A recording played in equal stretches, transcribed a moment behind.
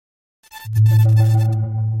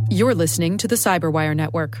You're listening to the Cyberwire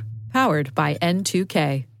Network, powered by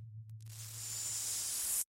N2K.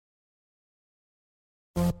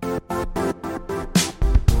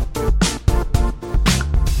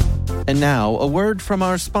 And now, a word from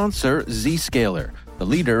our sponsor, Zscaler, the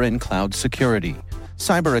leader in cloud security.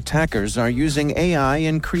 Cyber attackers are using AI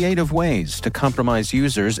in creative ways to compromise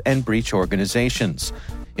users and breach organizations.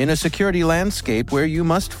 In a security landscape where you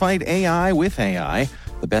must fight AI with AI,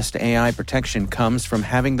 the best AI protection comes from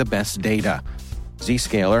having the best data.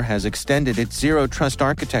 Zscaler has extended its zero-trust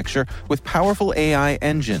architecture with powerful AI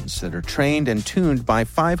engines that are trained and tuned by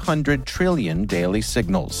 500 trillion daily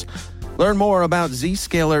signals. Learn more about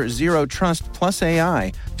Zscaler Zero Trust Plus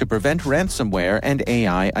AI to prevent ransomware and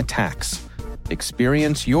AI attacks.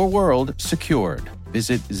 Experience your world secured.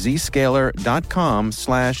 Visit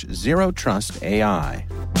zscaler.com/zerotrustai.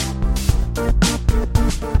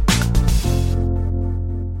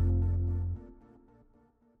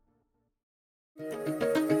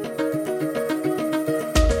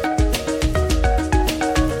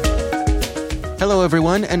 Hello,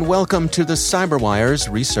 everyone, and welcome to the CyberWire's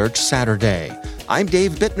Research Saturday. I'm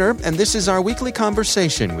Dave Bittner, and this is our weekly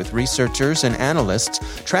conversation with researchers and analysts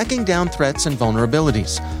tracking down threats and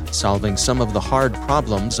vulnerabilities, solving some of the hard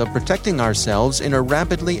problems of protecting ourselves in a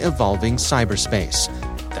rapidly evolving cyberspace.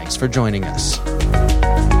 Thanks for joining us.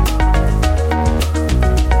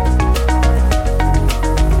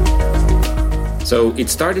 So it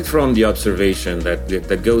started from the observation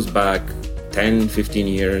that goes back 10, 15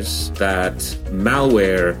 years that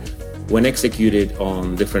malware, when executed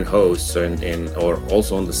on different hosts or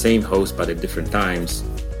also on the same host but at different times,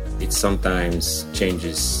 it sometimes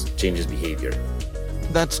changes behavior.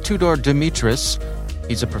 That's Tudor Dimitris.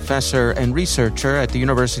 He's a professor and researcher at the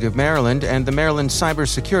University of Maryland and the Maryland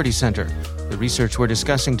Cybersecurity Center. The research we're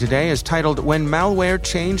discussing today is titled When Malware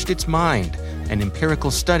Changed Its Mind, an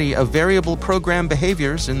empirical study of variable program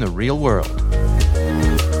behaviors in the real world.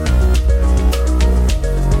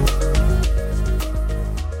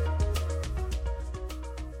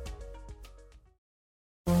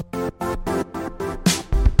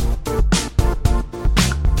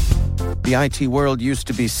 The IT world used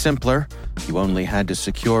to be simpler. You only had to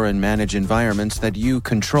secure and manage environments that you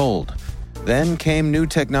controlled. Then came new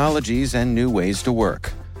technologies and new ways to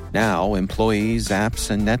work. Now, employees, apps,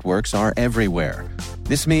 and networks are everywhere.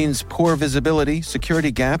 This means poor visibility,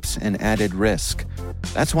 security gaps, and added risk.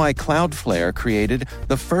 That's why Cloudflare created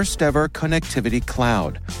the first-ever connectivity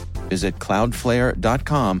cloud. Visit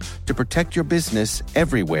cloudflare.com to protect your business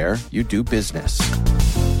everywhere you do business.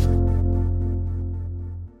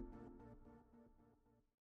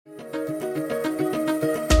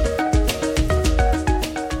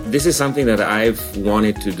 This is something that I've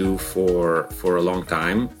wanted to do for a long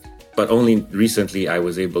time, but only recently I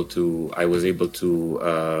was able to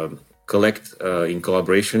collect in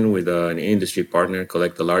collaboration with an industry partner,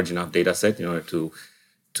 collect a large enough data set in order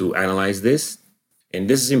to analyze this. And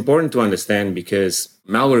this is important to understand because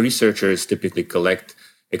malware researchers typically collect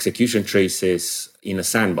execution traces in a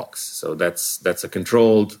sandbox. So that's a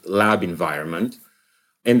controlled lab environment.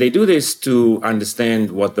 And they do this to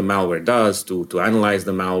understand what the malware does, to analyze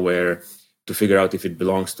the malware, to figure out if it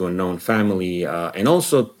belongs to a known family, and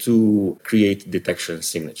also to create detection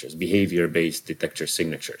signatures, behavior-based detection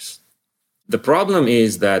signatures. The problem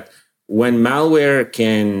is that when malware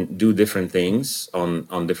can do different things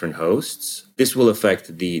on different hosts, this will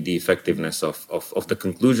affect the effectiveness of the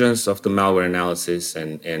conclusions of the malware analysis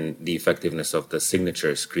and the effectiveness of the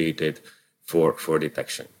signatures created for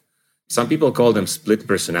detection. Some people call them split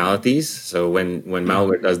personalities. So when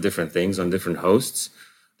malware does different things on different hosts,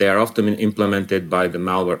 they are often implemented by the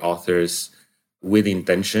malware authors with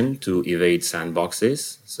intention to evade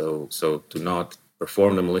sandboxes, so to not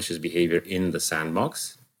perform the malicious behavior in the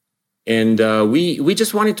sandbox. And we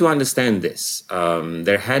just wanted to understand this.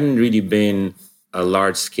 There hadn't really been a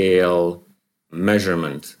large-scale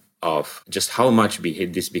measurement of just how much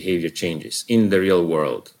this behavior changes in the real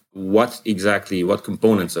world. What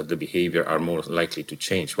components of the behavior are more likely to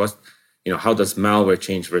change? How does malware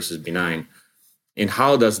change versus benign? And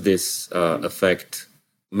how does this affect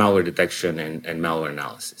malware detection and malware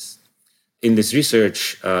analysis? In this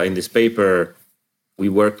research, in this paper, we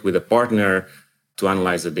worked with a partner to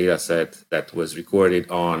analyze a data set that was recorded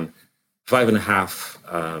on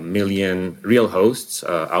 5.5 million real hosts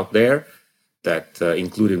out there that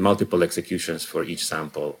included multiple executions for each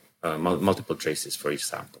sample, multiple traces for each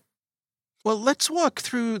sample. Well, let's walk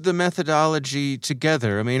through the methodology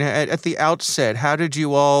together. I mean, at the outset, how did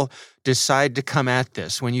you all decide to come at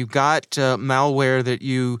this? When you've got malware that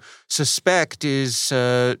you suspect is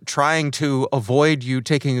trying to avoid you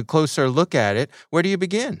taking a closer look at it, where do you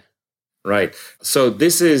begin? Right. So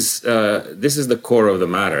this is the core of the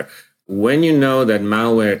matter. When you know that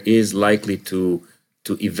malware is likely to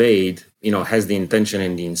evade, has the intention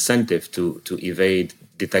and the incentive to evade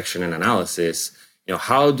detection and analysis,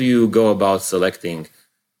 how do you go about selecting,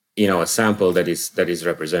 a sample that is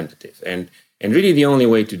representative? And really the only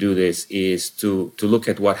way to do this is to look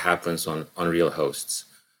at what happens on real hosts,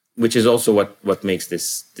 which is also what makes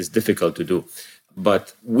this difficult to do.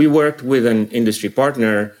 But we worked with an industry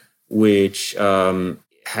partner which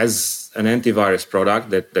has an antivirus product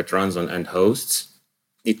that runs on end hosts.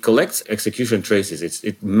 It collects execution traces.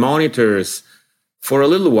 It monitors for a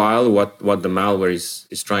little while what the malware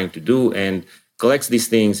is trying to do, and collects these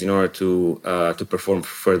things in order to perform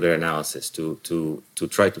further analysis to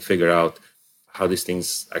try to figure out how these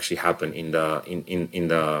things actually happen in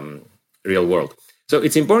the real world. So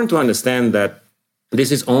it's important to understand that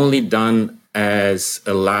this is only done as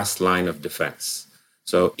a last line of defense.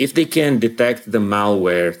 So if they can detect the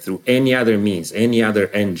malware through any other means, any other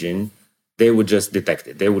engine, they would just detect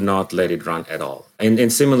it. They would not let it run at all.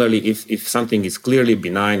 And similarly, if something is clearly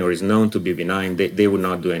benign or is known to be benign, they would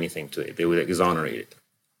not do anything to it. They would exonerate it.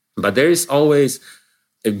 But there is always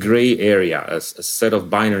a gray area, a set of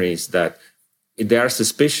binaries that they are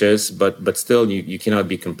suspicious, but still you cannot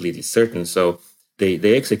be completely certain. So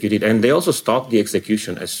they execute it, and they also stop the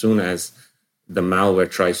execution as soon as the malware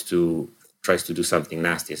tries to do something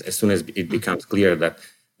nasty, as soon as it becomes clear that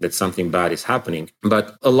something bad is happening.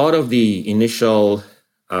 But a lot of the initial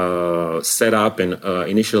setup and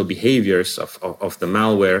initial behaviors of the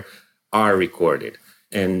malware are recorded.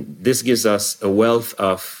 And this gives us a wealth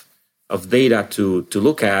of data to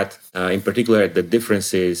look at, in particular at the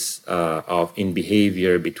differences in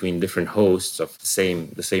behavior between different hosts of the same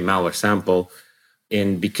malware sample.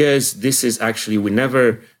 And because this is actually, we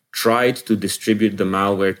never tried to distribute the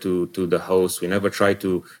malware to the host. We never tried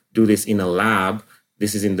to do this in a lab.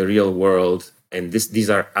 This is in the real world, and these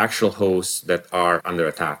are actual hosts that are under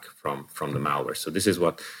attack from the malware. So this is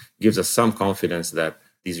what gives us some confidence that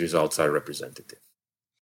these results are representative.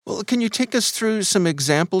 Well, can you take us through some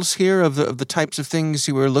examples here of the types of things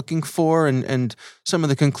you were looking for and some of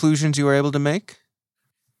the conclusions you were able to make?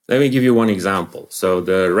 Let me give you one example. So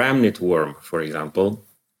the Ramnit worm, for example,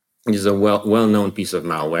 is a well-known piece of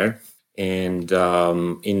malware. And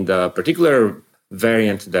in the particular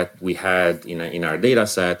variant that we had in our data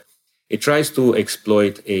set, it tries to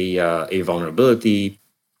exploit a vulnerability.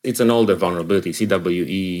 It's an older vulnerability,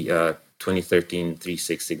 CWE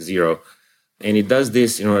 2013-3660. And it does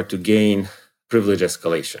this in order to gain privilege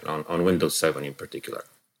escalation on Windows 7 in particular.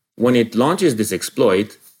 When it launches this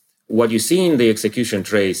exploit, what you see in the execution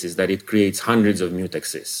trace is that it creates hundreds of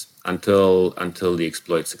mutexes until the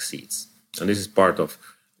exploit succeeds. So this is part of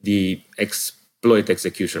the exploit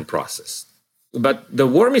execution process. But the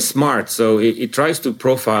worm is smart, so it tries to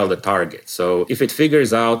profile the target. So if it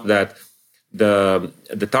figures out that the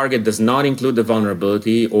target does not include the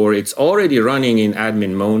vulnerability, or it's already running in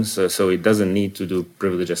admin mode, so it doesn't need to do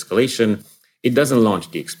privilege escalation, it doesn't launch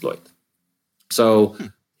the exploit. So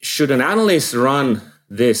should an analyst run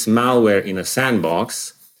this malware in a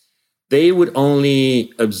sandbox, they would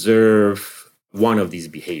only observe one of these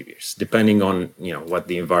behaviors, depending on what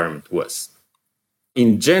the environment was.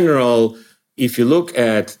 In general, if you look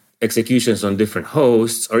at executions on different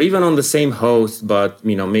hosts, or even on the same host, but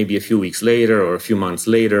maybe a few weeks later or a few months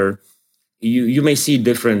later, you may see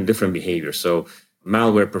different behaviors. So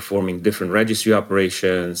malware performing different registry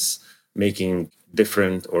operations, making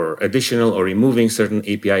different or additional or removing certain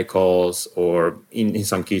API calls, or in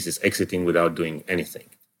some cases exiting without doing anything.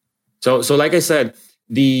 So like I said,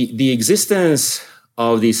 the existence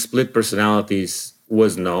of these split personalities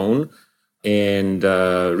was known, and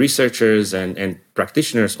researchers and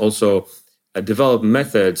practitioners also developed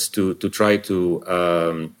methods to try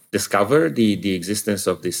to discover the existence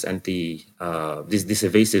of these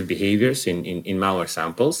evasive behaviors in malware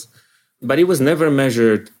samples, but it was never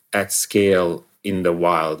measured at scale in the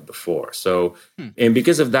wild before. So, and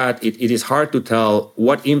because of that, it is hard to tell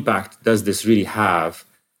what impact does this really have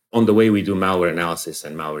on the way we do malware analysis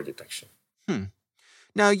and malware detection.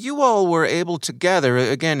 Now, you all were able to gather,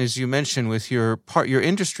 again, as you mentioned, with your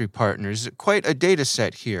industry partners, quite a data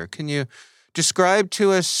set here. Can you describe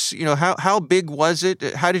to us, how big was it?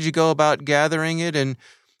 How did you go about gathering it? And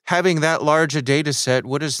having that large a data set,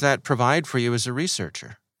 what does that provide for you as a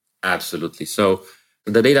researcher? Absolutely. So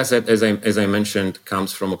The data set, as I mentioned,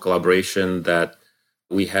 comes from a collaboration that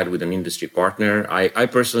we had with an industry partner. I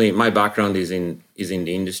personally, my background is in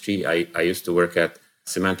the industry. I used to work at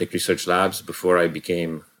Symantec Research Labs before I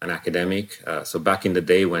became an academic. So back in the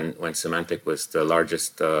day when Symantec was the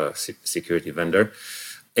largest security vendor.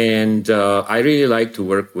 And I really like to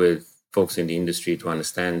work with folks in the industry to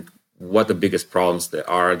understand what the biggest problems there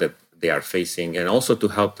are that they are facing, and also to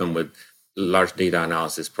help them with large data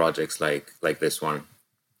analysis projects like this one.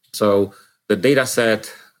 So the data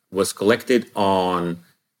set was collected on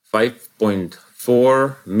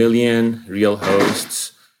 5.4 million real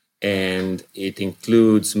hosts, and it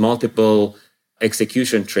includes multiple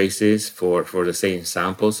execution traces for the same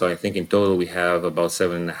sample. So I think in total we have about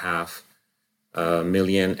 7.5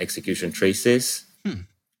 million execution traces.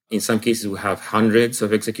 In some cases, we have hundreds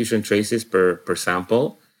of execution traces per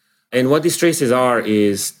sample. And what these traces are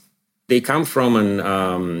is they come from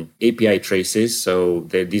an API traces. So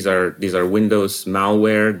these are Windows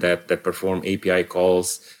malware that perform API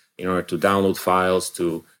calls in order to download files,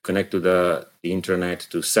 to connect to the internet,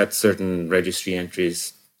 to set certain registry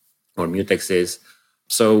entries or mutexes.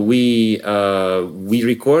 So we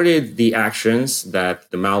recorded the actions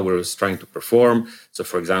that the malware was trying to perform. So,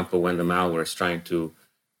 for example, when the malware is trying to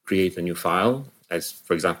create a new file, as,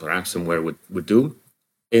 for example, ransomware would do.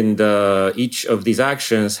 And each of these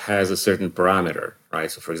actions has a certain parameter,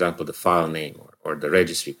 right? So, for example, the file name or the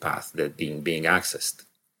registry path that being accessed.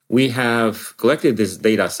 We have collected this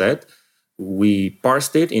data set. We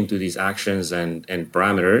parsed it into these actions and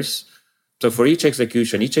parameters. So for each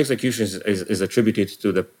execution is attributed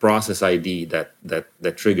to the process ID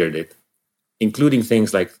that triggered it, including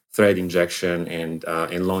things like thread injection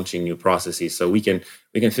and launching new processes. So we can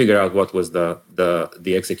figure out what was the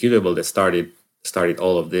executable that started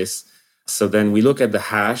all of this. So then we look at the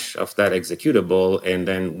hash of that executable, and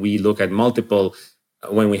then we look at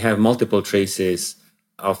when we have multiple traces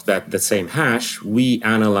of the same hash, we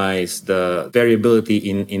analyze the variability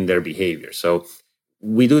in their behavior. So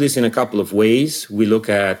we do this in a couple of ways. We look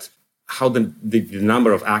at how the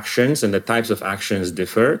number of actions and the types of actions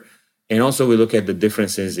differ. And also we look at the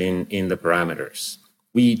differences in the parameters.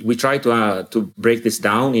 We try to break this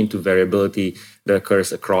down into variability that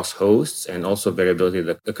occurs across hosts and also variability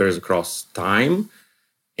that occurs across time.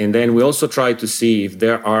 And then we also try to see if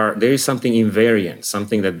there is something invariant,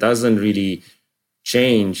 something that doesn't really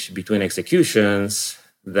change between executions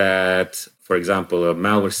that, for example, a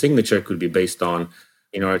malware signature could be based on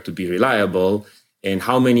in order to be reliable, and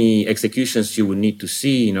how many executions you would need to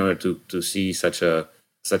see in order to see such a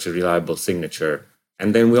reliable signature.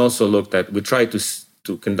 And then we also we tried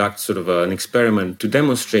to conduct sort of an experiment to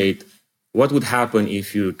demonstrate what would happen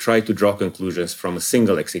if you try to draw conclusions from a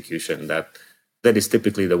single execution. That is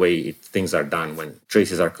typically the way things are done when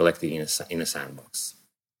traces are collected in a sandbox.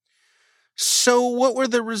 So what were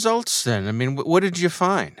the results then? I mean, what did you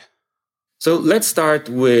find? So let's start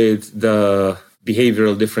with the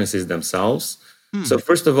behavioral differences themselves. So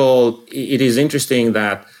first of all, it is interesting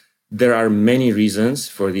that there are many reasons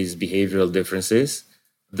for these behavioral differences.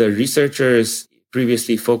 The researchers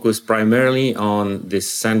previously focused primarily on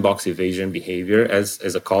this sandbox evasion behavior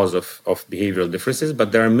as a cause of behavioral differences,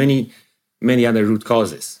 but there are many other root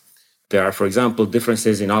causes. There are, for example,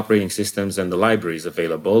 differences in operating systems and the libraries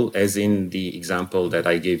available, as in the example that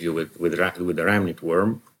I gave you with the Ramnit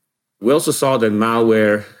worm. We also saw that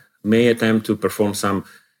malware may attempt to perform some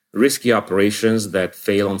risky operations that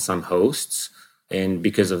fail on some hosts. And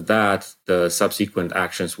because of that, the subsequent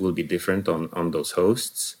actions will be different on those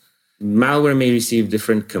hosts. Malware may receive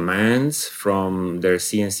different commands from their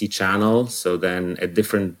CNC channel. So then at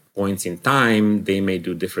different points in time, they may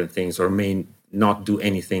do different things or may not do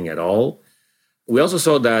anything at all. We also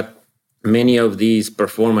saw that many of these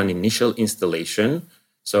perform an initial installation.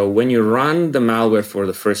 So when you run the malware for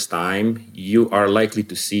the first time, you are likely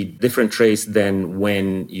to see different trace than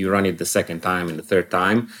when you run it the second time and the third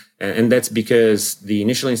time. And that's because the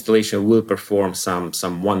initial installation will perform some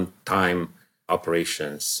one-time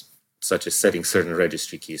operations, such as setting certain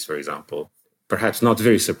registry keys, for example. Perhaps not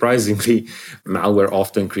very surprisingly, malware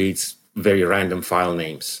often creates very random file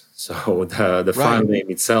names. So the file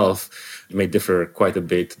name itself may differ quite a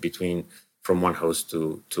bit from one host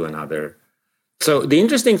to another. So the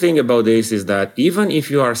interesting thing about this is that even if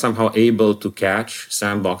you are somehow able to catch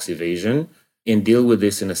sandbox evasion and deal with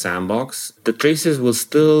this in a sandbox, the traces will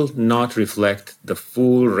still not reflect the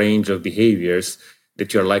full range of behaviors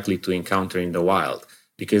that you're likely to encounter in the wild,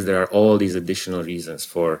 because there are all these additional reasons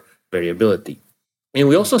for variability. And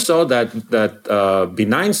we also saw that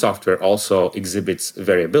benign software also exhibits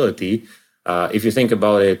variability. If you think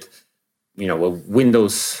about it, a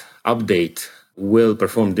Windows update will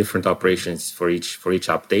perform different operations for each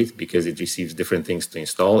update because it receives different things to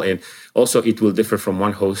install. And also it will differ from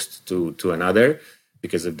one host to another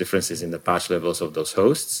because of differences in the patch levels of those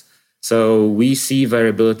hosts. So we see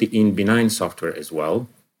variability in benign software as well.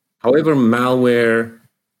 However, malware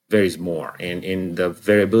varies more, and the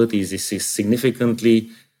variability is significantly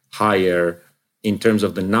higher in terms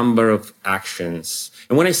of the number of actions.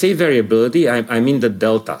 And when I say variability, I mean the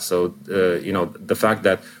delta. So, the fact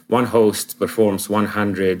that one host performs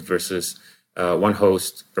 100 versus one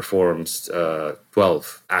host performs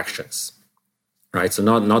 12 actions, right? So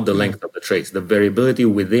not the length of the trace, the variability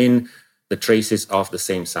within the traces of the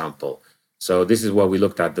same sample. So this is what we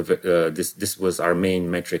looked at. This was our main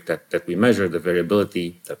metric that we measured, the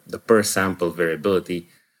variability, the per sample variability,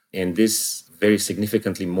 and this very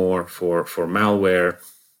significantly more for malware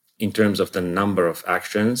in terms of the number of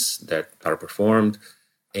actions that are performed.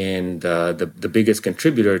 And the biggest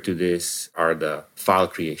contributor to this are the file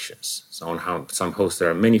creations. So on some hosts, there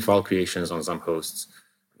are many file creations. On some hosts,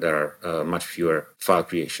 there are much fewer file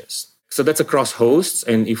creations. So that's across hosts.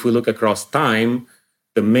 And if we look across time,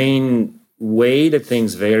 the main way that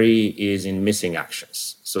things vary is in missing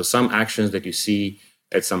actions. So some actions that you see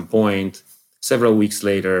at some point, several weeks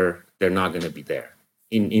later, they're not going to be there.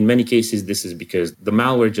 In many cases, this is because the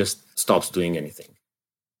malware just stops doing anything.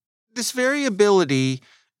 This variability,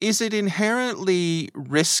 is it inherently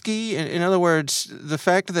risky? In other words, the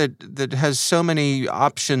fact that it has so many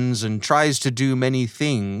options and tries to do many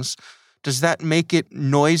things, does that make it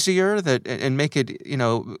noisier and make it,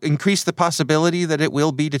 increase the possibility that it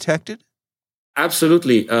will be detected?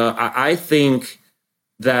 Absolutely. I think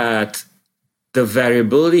that the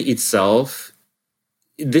variability itself,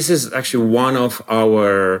 this is actually one of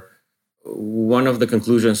the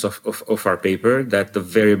conclusions of our paper, that the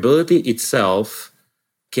variability itself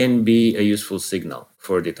can be a useful signal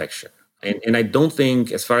for detection. And I don't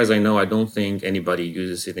think, as far as I know, I don't think anybody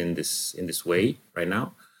uses it in this way right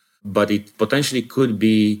now. But it potentially could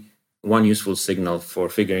be one useful signal for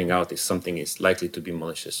figuring out if something is likely to be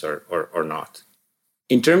malicious or not.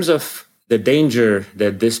 In terms of the danger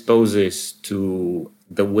that this poses to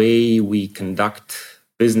the way we conduct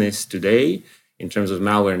business today, in terms of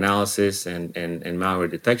malware analysis and malware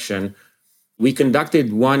detection, we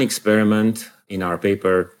conducted one experiment in our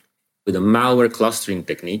paper with a malware clustering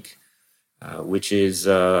technique, which is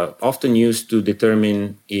often used to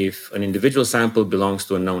determine if an individual sample belongs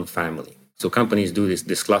to a known family. So companies do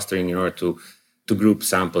this clustering in order to group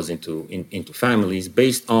samples into families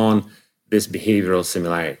based on this behavioral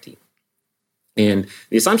similarity. And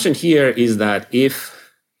the assumption here is that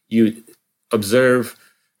if you observe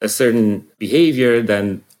a certain behavior,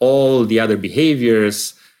 then all the other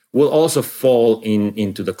behaviors will also fall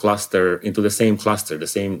into the cluster, into the same cluster,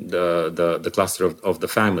 the cluster of the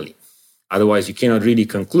family. Otherwise, you cannot really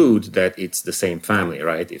conclude that it's the same family,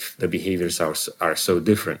 right? If the behaviors are so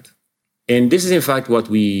different. And this is in fact what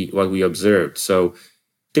we observed. So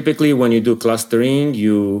typically when you do clustering,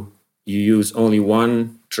 you use only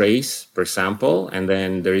one trace per sample, and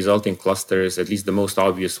then the resulting clusters, at least the most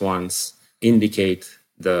obvious ones, indicate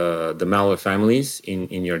the malware families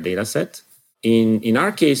in your data set. In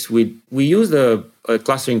our case, we use a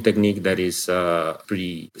clustering technique that is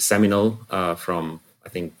pretty seminal from, I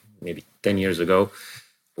think, maybe 10 years ago.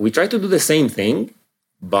 We try to do the same thing,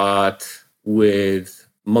 but with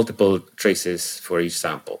multiple traces for each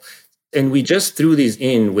sample. And we just threw these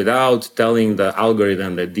in without telling the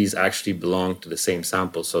algorithm that these actually belong to the same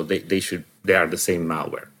sample, so they are the same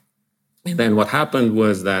malware. And then what happened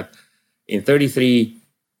was that in 33%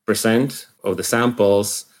 of the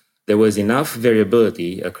samples, there was enough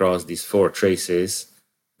variability across these four traces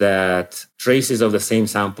that traces of the same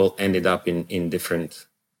sample ended up in different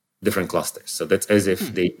clusters. So that's as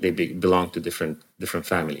if they belong to different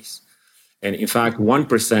families. And in fact,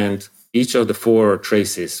 1%, each of the four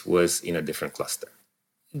traces was in a different cluster.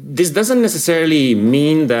 This doesn't necessarily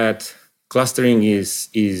mean that clustering is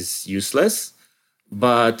useless,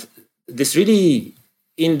 but this really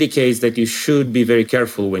indicates that you should be very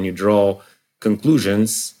careful when you draw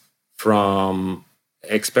conclusions from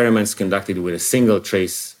experiments conducted with a single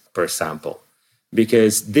trace per sample.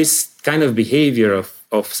 Because this kind of behavior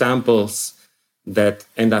of samples that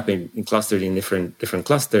end up clustered in different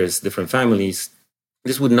clusters, different families,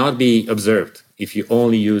 this would not be observed if you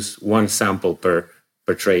only use one sample per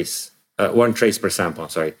trace, one trace per sample.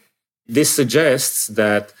 Sorry, this suggests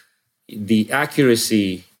that the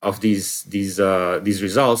accuracy of these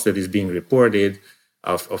results that is being reported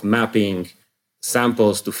of mapping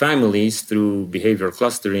samples to families through behavioral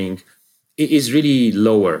clustering is really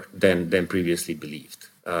lower than previously believed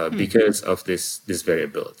because of this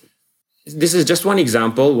variability. This is just one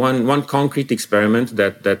example, one concrete experiment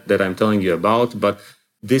that I'm telling you about, but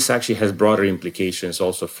this actually has broader implications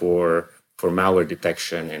also for malware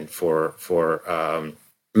detection and for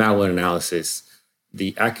malware analysis.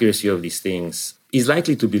 The accuracy of these things is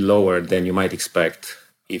likely to be lower than you might expect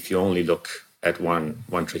if you only look at one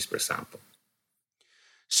trace per sample.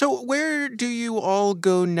 So where do you all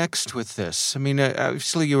go next with this? I mean,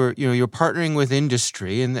 obviously you're partnering with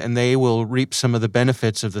industry, and they will reap some of the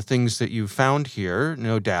benefits of the things that you've found here,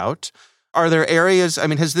 no doubt. Are there areas? I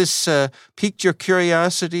mean, has this piqued your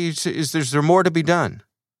curiosity? Is there more to be done?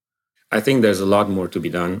 I think there's a lot more to be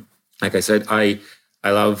done. Like I said, I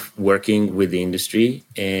love working with the industry,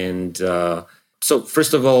 and so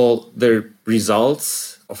first of all, the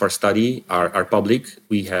results of our study are public.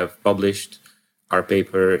 We have published our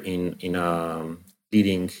paper in a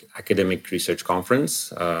leading academic research conference.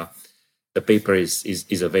 The paper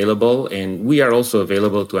is available, and we are also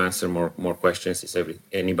available to answer more questions if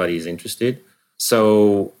anybody is interested.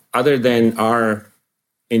 So other than our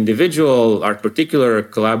particular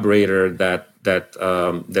collaborator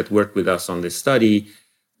that worked with us on this study,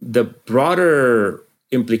 the broader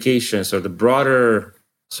implications or the broader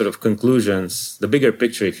sort of conclusions, the bigger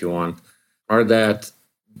picture, if you want, are that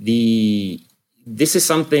this is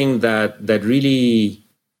something that really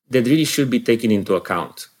should be taken into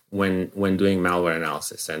account when doing malware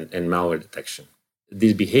analysis and malware detection.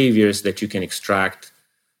 These behaviors that you can extract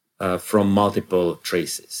from multiple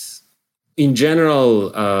traces. In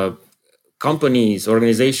general, companies,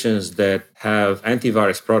 organizations that have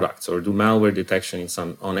antivirus products or do malware detection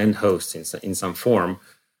on end hosts in some form,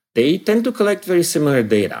 they tend to collect very similar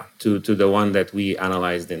data to the one that we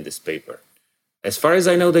analyzed in this paper. As far as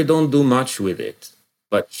I know, they don't do much with it.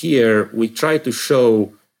 But here we try to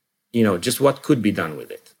show, just what could be done with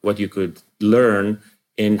it, what you could learn,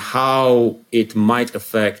 and how it might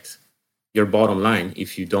affect your bottom line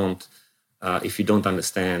if you don't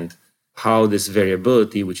understand how this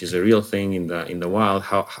variability, which is a real thing in the wild,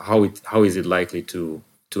 how is it likely to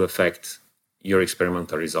affect your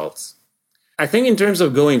experimental results. I think in terms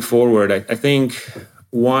of going forward, I think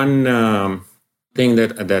one thing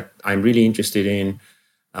that I'm really interested in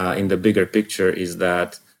the bigger picture is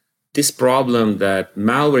that this problem that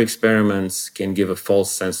malware experiments can give a false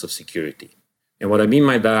sense of security. And what I mean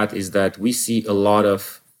by that is that we see a lot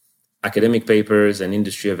of academic papers and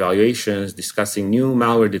industry evaluations discussing new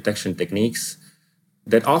malware detection techniques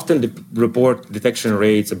that often report detection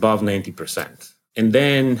rates above 90%. And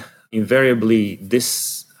then invariably,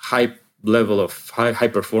 this high level of high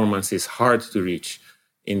performance is hard to reach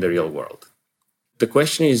in the real world. The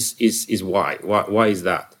question is why? Why is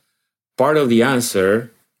that? Part of the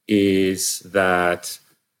answer is that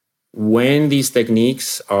when these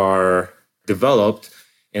techniques are developed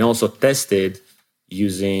and also tested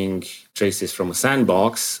using traces from a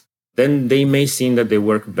sandbox, then they may seem that they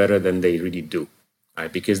work better than they really do,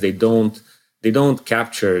 right? Because they don't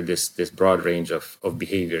capture this broad range of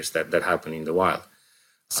behaviors that happen in the wild.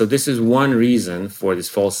 So this is one reason for this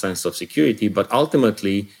false sense of security, but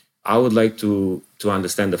ultimately, I would like to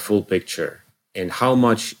understand the full picture and how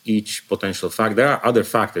much each potential factor. There are other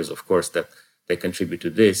factors, of course, that contribute to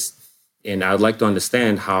this, and I would like to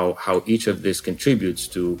understand how each of this contributes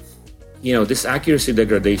to, this accuracy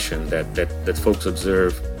degradation that folks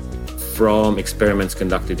observe from experiments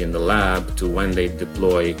conducted in the lab to when they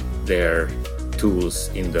deploy their tools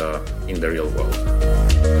in the real world.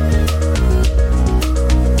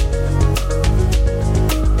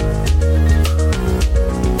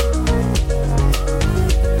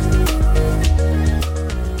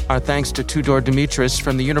 Our thanks to Tudor Dimitris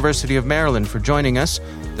from the University of Maryland for joining us.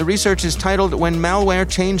 The research is titled When Malware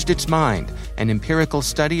Changed Its Mind, an empirical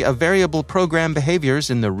study of variable program behaviors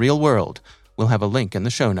in the real world. We'll have a link in the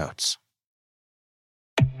show notes.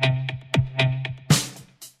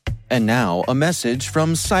 And now, a message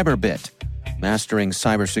from Cyberbit. Mastering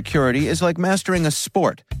cybersecurity is like mastering a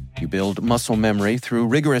sport. You build muscle memory through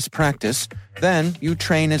rigorous practice, then you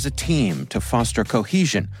train as a team to foster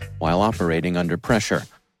cohesion while operating under pressure.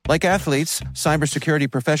 Like athletes, cybersecurity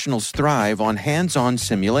professionals thrive on hands-on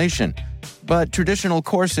simulation. But traditional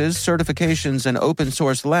courses, certifications, and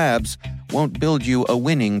open-source labs won't build you a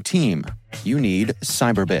winning team. You need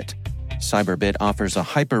Cyberbit. Cyberbit offers a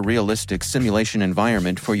hyper-realistic simulation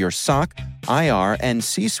environment for your SOC, IR, and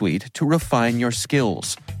C-suite to refine your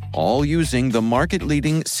skills, all using the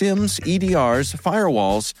market-leading SIMs, EDRs,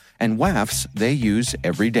 firewalls, and WAFs they use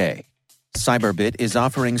every day. Cyberbit is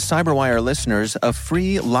offering CyberWire listeners a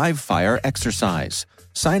free live-fire exercise.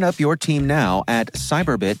 Sign up your team now at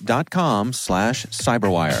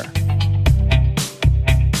cyberbit.com/cyberwire.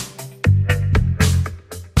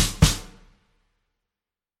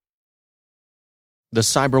 The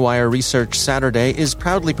CyberWire Research Saturday is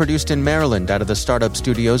proudly produced in Maryland out of the startup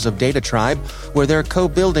studios of Data Tribe, where they're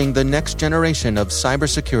co-building the next generation of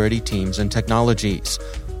cybersecurity teams and technologies.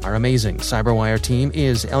 Our amazing CyberWire team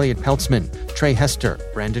is Elliot Peltzman, Trey Hester,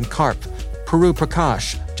 Brandon Karp, Puru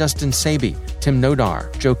Prakash, Justin Sabi, Tim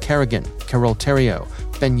Nodar, Joe Kerrigan, Carol Terrio,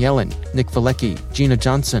 Ben Yellen, Nick Valecki, Gina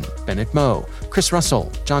Johnson, Bennett Moe, Chris Russell,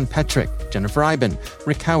 John Petrick, Jennifer Iben,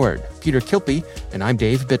 Rick Howard, Peter Kilpie, and I'm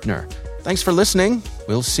Dave Bittner. Thanks for listening.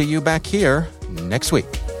 We'll see you back here next week.